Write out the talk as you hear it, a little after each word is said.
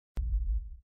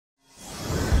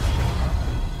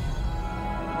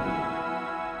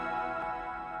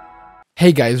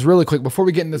Hey guys, really quick, before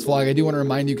we get in this vlog, I do want to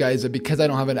remind you guys that because I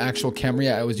don't have an actual camera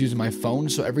yet, I was using my phone,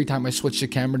 so every time I switched the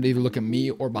camera to either look at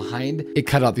me or behind, it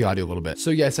cut out the audio a little bit.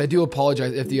 So yes, I do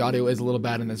apologize if the audio is a little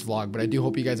bad in this vlog, but I do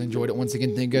hope you guys enjoyed it. Once again,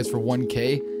 thank you guys for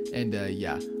 1K, and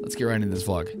yeah, let's get right into this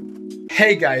vlog.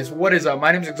 Hey guys, what is up?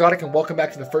 My name is Exotic, and welcome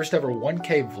back to the first ever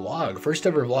 1K vlog. First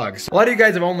ever vlogs. A lot of you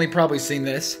guys have only probably seen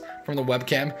this from the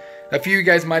webcam. A few of you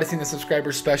guys might have seen the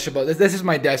subscriber special, but this is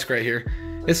my desk right here.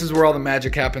 This is where all the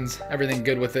magic happens. Everything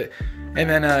good with it. And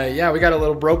then, yeah, we got a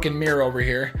little broken mirror over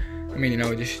here. I mean, you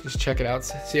know, just check it out.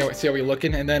 See how we're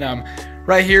looking. And then,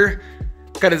 right here,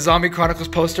 got a Zombie Chronicles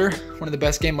poster. One of the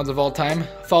best game modes of all time.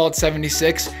 Fallout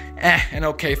 76. An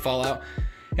okay Fallout.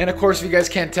 And of course, if you guys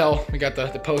can't tell, we got the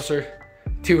poster,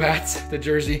 2 hats, the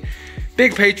jersey.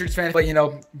 Big Patriots fan, but you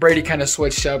know, Brady kind of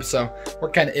switched up, so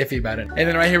we're kind of iffy about it. And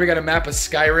then right here, we got a map of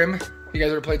Skyrim. You guys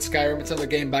ever played Skyrim? It's another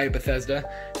game by Bethesda.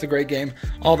 It's a great game.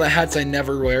 All the hats I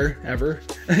never wear, ever.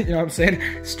 You know what I'm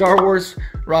saying? Star Wars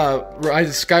Rise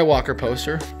of Skywalker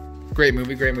poster. Great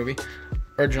movie, great movie.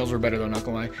 Originals were better though, not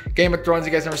gonna lie. Game of Thrones,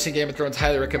 you guys never seen Game of Thrones,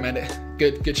 highly recommend it.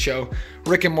 Good show.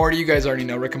 Rick and Morty, you guys already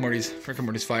know Rick and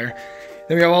Morty's fire.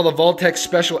 Then we have all the Vault-Tec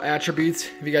special attributes.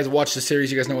 If you guys watch the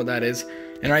series, you guys know what that is.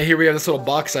 And right here we have this little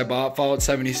box I bought, Fallout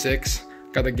 76.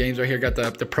 Got the games right here. Got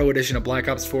the Pro Edition of Black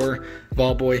Ops 4,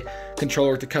 Vault Boy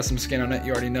controller with the custom skin on it.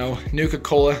 You already know.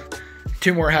 Nuka-Cola.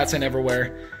 2 more hats I never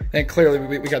wear. Then clearly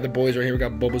we got the boys right here. We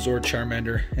got Bulbasaur,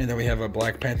 Charmander, and then we have a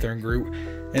Black Panther and Groot.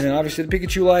 And then obviously the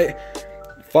Pikachu light.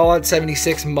 Fallout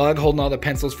 76 mug holding all the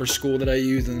pencils for school that I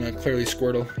use, and then clearly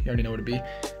Squirtle. You already know what it'd be.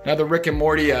 Another Rick and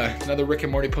Morty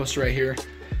poster right here.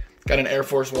 Got an Air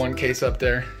Force One case up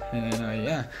there, and then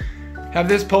yeah. Have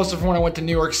this poster from when I went to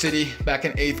New York City back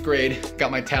in 8th grade.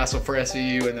 Got my tassel for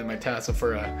SVU and then my tassel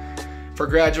for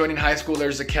graduating high school.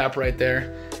 There's the cap right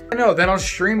there. I know, then I'll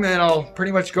stream, then I'll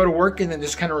pretty much go to work and then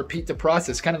just kind of repeat the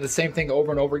process. Kind of the same thing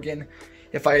over and over again.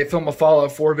 If I film a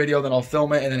Fallout 4 video, then I'll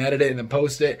film it and then edit it and then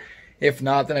post it. If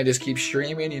not, then I just keep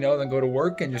streaming, you know, then go to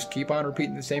work and just keep on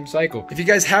repeating the same cycle. If you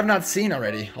guys have not seen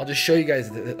already, I'll just show you guys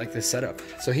the setup.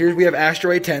 So here we have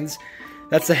Astro A10s.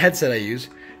 That's the headset I use.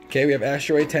 Okay, we have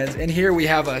Astro A10s. In here we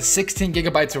have a 16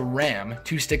 gigabytes of RAM,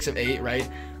 2 sticks of 8, right?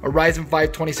 A Ryzen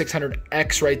 5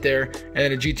 2600X right there, and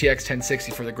then a GTX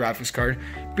 1060 for the graphics card.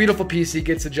 Beautiful PC,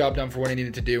 gets the job done for what I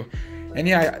needed to do. And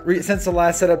yeah, since the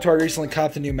last setup tour, I recently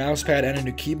copped a new mouse pad and a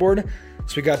new keyboard.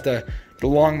 So we got the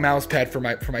long mouse pad for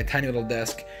my tiny little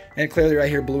desk. And clearly right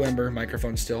here, Blue Ember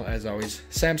microphone still, as always.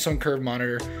 Samsung curved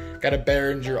monitor. Got a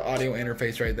Behringer audio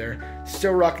interface right there.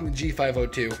 Still rocking the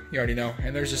G502, you already know.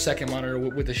 And there's a second monitor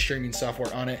with the streaming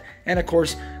software on it. And of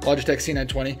course, Logitech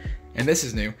C920. And this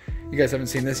is new. You guys haven't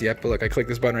seen this yet, but look, I click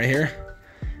this button right here.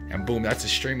 And boom, that's a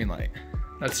streaming light.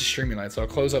 That's a streaming light. So I'll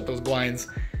close up those blinds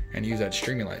and use that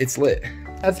streaming light. It's lit.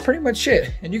 That's pretty much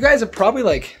it. And you guys have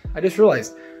probably I just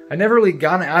realized, I never really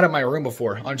gotten out of my room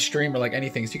before on stream or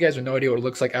anything. So you guys have no idea what it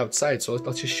looks like outside. So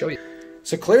let's just show you.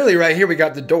 So clearly right here, we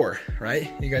got the door,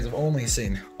 right? You guys have only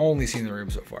seen the room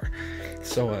so far.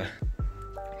 So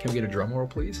can we get a drum roll,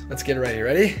 please? Let's get it right here.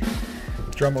 Ready?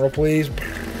 Drum roll, please.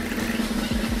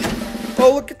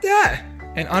 Oh, look at that.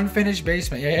 An unfinished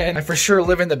basement. Yeah, I for sure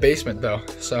live in the basement though.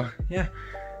 So yeah,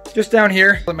 just down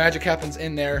here. The magic happens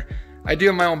in there. I do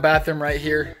have my own bathroom right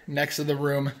here next to the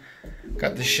room.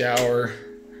 Got the shower.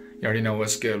 You already know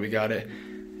what's good. We got it.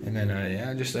 And then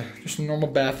yeah, just a normal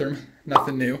bathroom.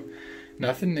 Nothing new.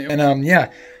 And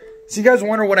yeah. So you guys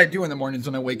wonder what I do in the mornings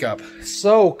when I wake up.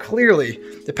 So clearly,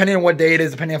 depending on what day it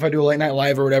is, depending if I do a late night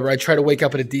live or whatever, I try to wake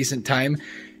up at a decent time.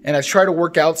 And I try to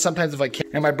work out sometimes if I can.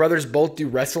 And my brothers both do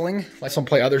wrestling. Like some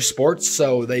play other sports,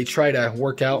 so they try to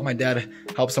work out. My dad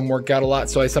helps them work out a lot,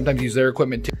 so I sometimes use their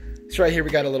equipment too. So right here we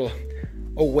got a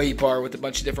weight bar with a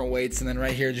bunch of different weights, and then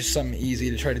right here just something easy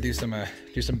to try to do some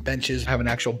benches. Have an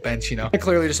actual bench, you know.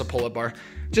 Clearly just a pull-up bar,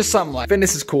 just something like.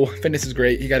 Fitness is cool. Fitness is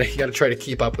great. You gotta try to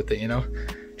keep up with it, you know.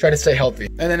 Try to stay healthy.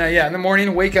 And then yeah, in the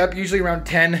morning, wake up usually around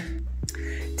 10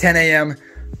 a.m.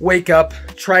 Wake up,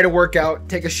 try to work out,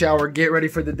 take a shower, get ready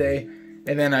for the day,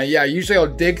 and then yeah, usually I'll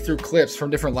dig through clips from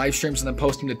different live streams and then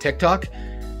post them to TikTok.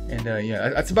 And yeah,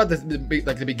 that's about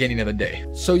the beginning of the day.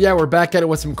 So yeah, we're back at it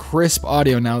with some crisp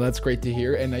audio now. That's great to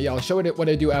hear. And yeah, I'll show it what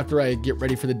I do after I get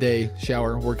ready for the day,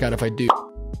 shower, work out if I do.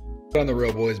 On the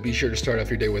road, boys, be sure to start off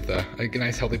your day with a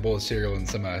nice healthy bowl of cereal and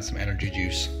some energy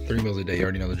juice. 3 meals a day, you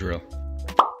already know the drill.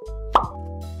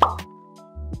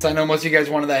 So I know most of you guys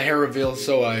wanted that hair reveal,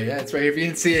 so yeah, it's right here. If you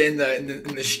didn't see it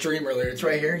in the stream earlier, it's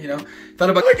right here, you know. Thought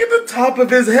about, look at the top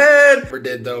of his head. Never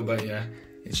did though, but yeah,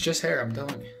 it's just hair, I'm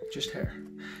telling you, just hair.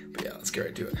 But yeah, let's get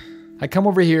right to it. I come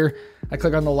over here, I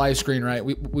click on the live screen, right?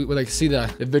 We like see the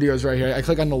videos right here. I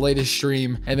click on the latest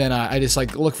stream, and then I just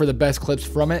like look for the best clips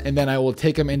from it, and then I will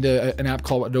take them into an app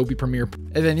called Adobe Premiere.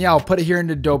 And then yeah, I'll put it here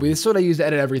into Adobe. This is what I use to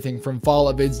edit everything from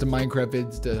Fallout vids to Minecraft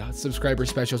vids to subscriber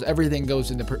specials. Everything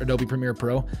goes into Adobe Premiere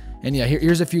Pro. And yeah,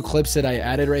 here's a few clips that I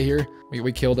added right here.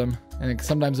 We killed them, and then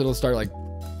sometimes it'll start like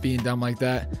being dumb like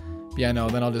that. Yeah, no,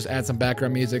 then I'll just add some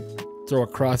background music, throw a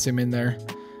cross him in there,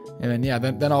 and then yeah,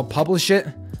 then I'll publish it.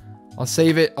 I'll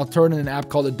save it. I'll throw it in an app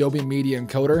called Adobe Media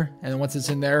Encoder, and then once it's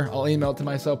in there, I'll email it to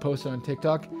myself, post it on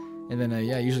TikTok, and then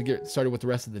yeah, I usually get started with the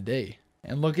rest of the day.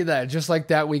 And look at that, just like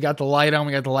that, we got the light on,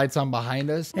 we got the lights on behind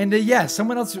us. And yeah,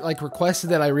 someone else like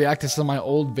requested that I react to some of my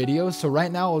old videos. So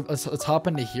right now, let's hop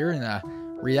into here and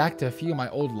react to a few of my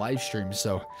old live streams.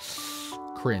 So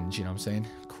cringe, you know what I'm saying?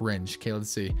 Cringe. Okay,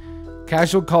 let's see.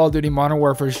 Casual Call of Duty Modern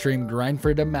Warfare stream, Grind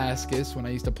for Damascus, when I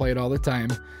used to play it all the time.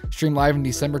 Stream live in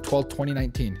December 12th,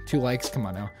 2019. 2 likes, come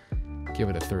on now. Give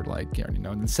it a 3rd like, you already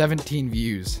know. And then 17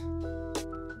 views.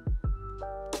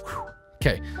 Whew.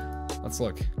 Okay, let's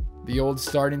look. The old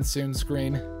starting soon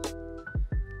screen.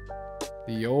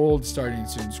 The old starting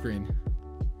soon screen.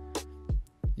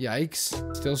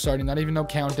 Yikes. Still starting, not even no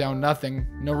countdown, nothing.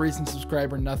 No recent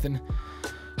subscriber, nothing.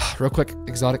 Real quick,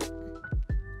 Exotic.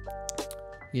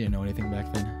 You didn't know anything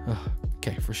back then. Ugh.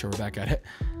 Okay, for sure, we're back at it.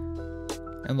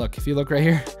 And look, if you look right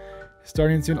here,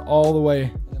 starting soon all the way.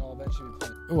 And then I'll eventually play.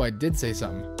 Oh, I did say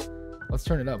something. Let's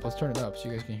turn it up. Let's turn it up so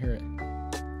you guys can hear it.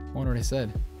 I wonder what I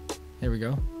said. Here we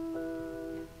go.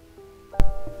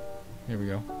 Here we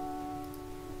go.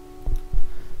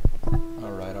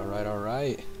 All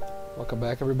right. Welcome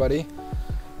back, everybody.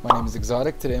 My name is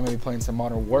Exotic. Today I'm going to be playing some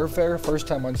Modern Warfare. First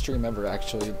time on stream ever,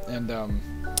 actually. And I'm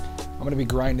going to be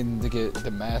grinding to get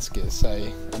Damascus.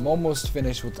 I'm almost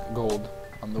finished with gold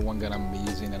on the one gun I'm going to be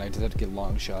using, and I just have to get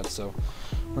long shots, so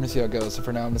we're going to see how it goes. So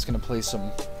for now, I'm just going to play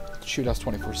some Shoothouse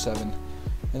 24/7, and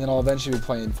then I'll eventually be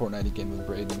playing Fortnite again with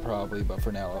Braden, probably, but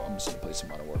for now, I'm just going to play some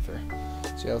Modern Warfare.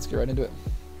 So yeah, let's get right into it.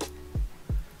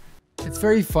 It's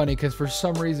very funny, because for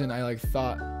some reason, I like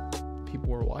thought people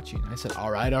were watching. I said, all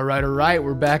right,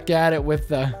 we're back at it with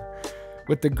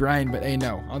the grind. But hey,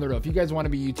 no, on the road, if you guys want to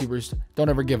be YouTubers, don't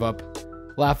ever give up.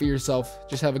 Laugh at yourself,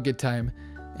 just have a good time,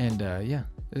 and yeah,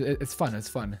 it's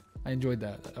fun. I enjoyed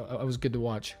that. I was good to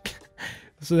watch.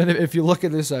 So then if you look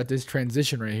at this this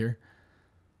transition right here,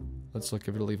 let's look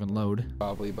if it'll even load.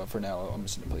 Probably, but for now, I'm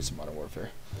just gonna play some Modern Warfare.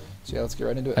 So yeah, let's get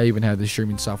right into it. I even had the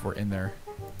streaming software in there.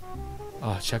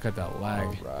 Oh, check out that lag.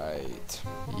 All right.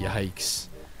 Yikes.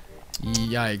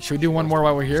 Should we do one more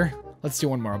while we're here? Let's do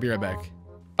one more. I'll be right back.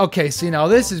 Okay, see, now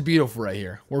this is beautiful right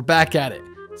here. We're back at it.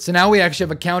 So now we actually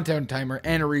have a countdown timer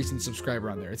and a recent subscriber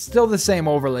on there. It's still the same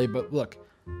overlay, but look,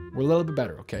 we're a little bit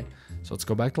better, okay? So let's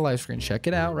go back to live screen. Check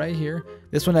it out right here.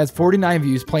 This one has 49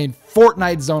 views, playing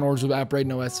Fortnite Zone Wars with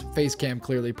Braden OS face cam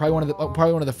clearly. Probably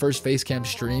one of the first face cam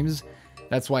streams.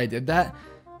 That's why I did that.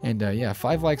 And yeah,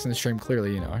 5 likes in the stream.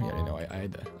 Clearly, you know, I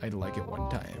had to like it one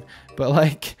time. But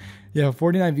like, yeah,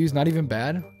 49 views, not even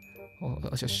bad. Well,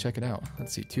 let's just check it out.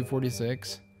 Let's see,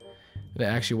 246. Did I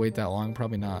actually wait that long?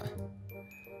 Probably not.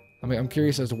 I mean, I'm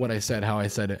curious as to what I said, how I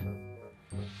said it.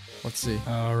 Let's see.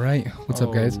 All right, what's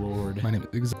up, guys? Lord. My name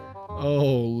is. Oh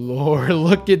Lord,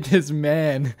 look at this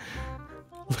man.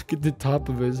 Look at the top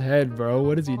of his head, bro.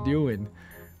 What is he doing?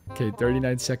 Okay,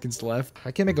 39 seconds left.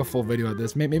 I can't make a full video of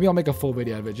this. Maybe I'll make a full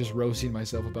video of it, just roasting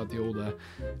myself about the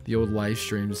old live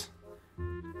streams.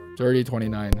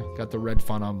 30:29. Got the red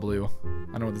font on blue.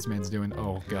 I know what this man's doing.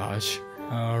 Oh gosh.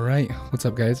 All right, what's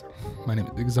up, guys? My name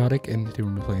is Exotic, and today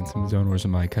we're gonna be playing some Zone Wars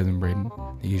with my cousin Braden.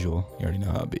 The usual. You already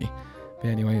know how it be. But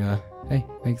anyway, hey,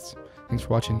 thanks for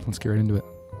watching. Let's get right into it.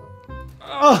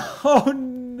 Oh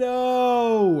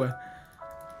no!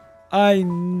 I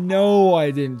know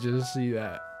I didn't just see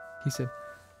that. He said,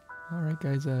 all right,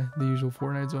 guys, the usual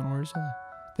Fortnite Zone Wars.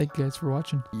 Thank you guys for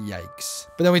watching. Yikes.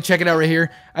 But then we check it out right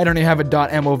here. I don't even have a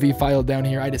 .mov file down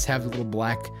here. I just have the little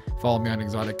black. Follow me on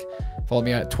Exotic. Follow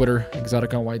me at Twitter,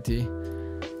 Exotic on YT.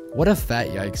 What a fat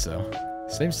yikes, though.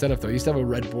 Same setup, though. I used to have a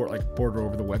red border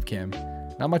over the webcam.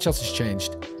 Not much else has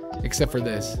changed, except for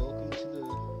this.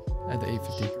 At the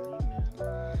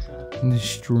 850. In the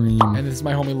stream. And this is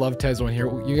my homie Love Tezo in here.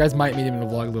 You guys might meet him in the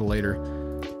vlog a little later.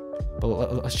 But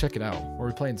let's check it out. Are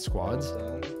we playing squads?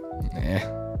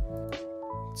 Nah.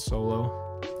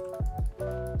 Solo.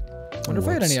 Wonder if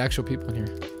I had any actual people in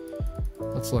here.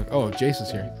 Let's look. Oh, Jace is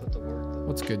here.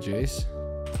 What's good, Jace?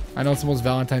 I know it's almost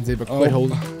Valentine's Day, but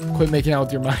quit making out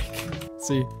with your mic.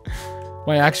 See,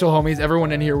 my actual homies,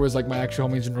 everyone in here was like my actual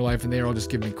homies in real life, and they all just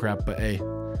give me crap. But hey,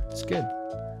 it's good.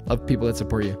 Love people that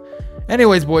support you.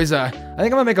 Anyways, boys, I think I'm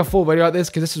gonna make a full video out of this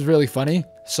because this is really funny.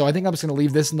 So I think I'm just gonna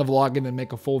leave this in the vlog and then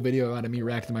make a full video out of me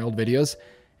reacting to my old videos.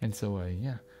 And so,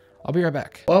 yeah. I'll be right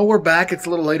back. Well, we're back. It's a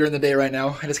little later in the day right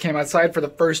now. I just came outside for the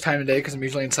first time today because I'm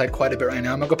usually inside quite a bit right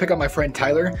now. I'm gonna go pick up my friend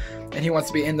Tyler, and he wants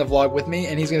to be in the vlog with me,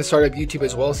 and he's gonna start up YouTube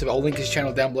as well. So I'll link his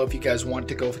channel down below if you guys want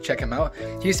to go check him out.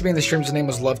 He used to be in the streams. His name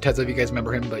was Love Tezza, if you guys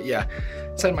remember him. But yeah,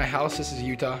 inside my house. This is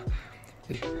Utah,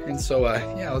 and so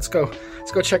yeah, let's go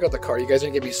check out the car. You guys are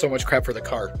gonna give me so much crap for the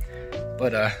car,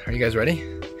 but are you guys ready?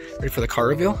 Ready for the car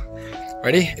reveal?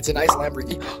 Ready? It's a nice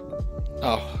Lamborghini.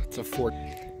 Oh, it's a Ford.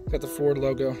 Got the Ford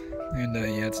logo. And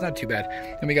yeah, it's not too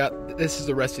bad. And we got, this is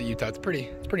the rest of Utah. It's pretty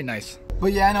nice.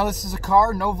 But yeah, I know this is a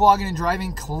car, no vlogging and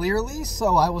driving clearly.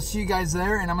 So I will see you guys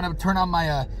there, and I'm gonna turn on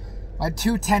my my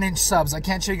 2 10-inch subs. I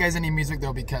can't show you guys any music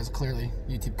though because clearly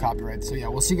YouTube copyright. So yeah,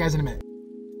 we'll see you guys in a minute.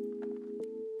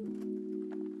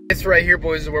 This right here,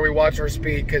 boys, is where we watch our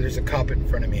speed because there's a cop in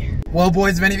front of me. Well,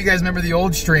 boys, if any of you guys remember the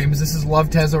old streams, this is Love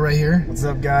Tezza right here. What's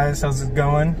up, guys? How's it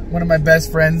going? One of my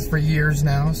best friends for years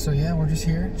now. So yeah, we're just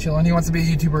here chilling. He wants to be a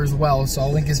YouTuber as well, so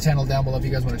I'll link his channel down below if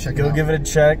you guys want to check it out. Go give it a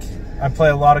check. I play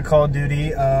a lot of Call of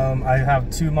Duty. I have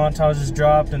 2 montages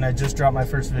dropped, and I just dropped my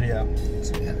first video.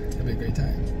 So yeah, it'll be a great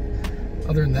time.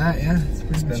 Other than that, yeah,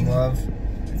 it's been Love.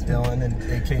 It's Dylan, and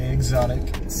AKA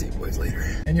Exotic. See you boys later.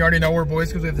 And you already know we're boys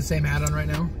because we have the same hat on right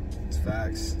now. It's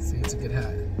facts. See, it's a good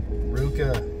hat.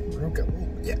 Ruka.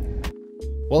 Yeah.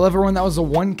 Well, everyone, that was a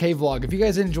 1K vlog. If you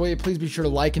guys enjoy it, please be sure to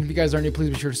like. And if you guys are new, please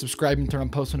be sure to subscribe and turn on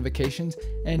post notifications.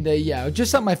 And yeah,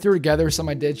 just something I threw together,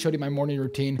 something I did, showed you my morning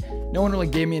routine. No one really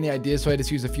gave me any ideas, so I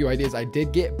just used a few ideas I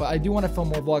did get. But I do want to film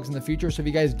more vlogs in the future, so if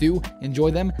you guys do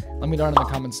enjoy them, let me know in the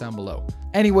comments down below.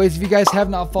 Anyways, if you guys have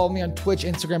not followed me on Twitch,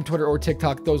 Instagram, Twitter, or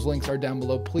TikTok, those links are down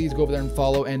below. Please go over there and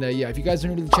follow. And yeah, if you guys are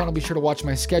new to the channel, be sure to watch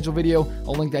my schedule video.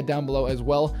 I'll link that down below as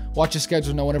well. Watch the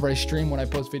schedule to know whenever I stream, when I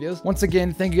post videos. Once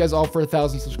again, thank you guys all for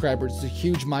 1,000 subscribers. It's a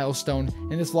huge milestone,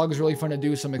 and this vlog is really fun to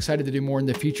do, so I'm excited to do more in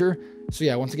the future. So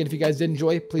yeah, once again, if you guys did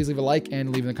enjoy, please leave a like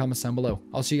and leave in the comments down below.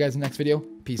 I'll see you guys in the next video.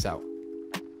 Peace out.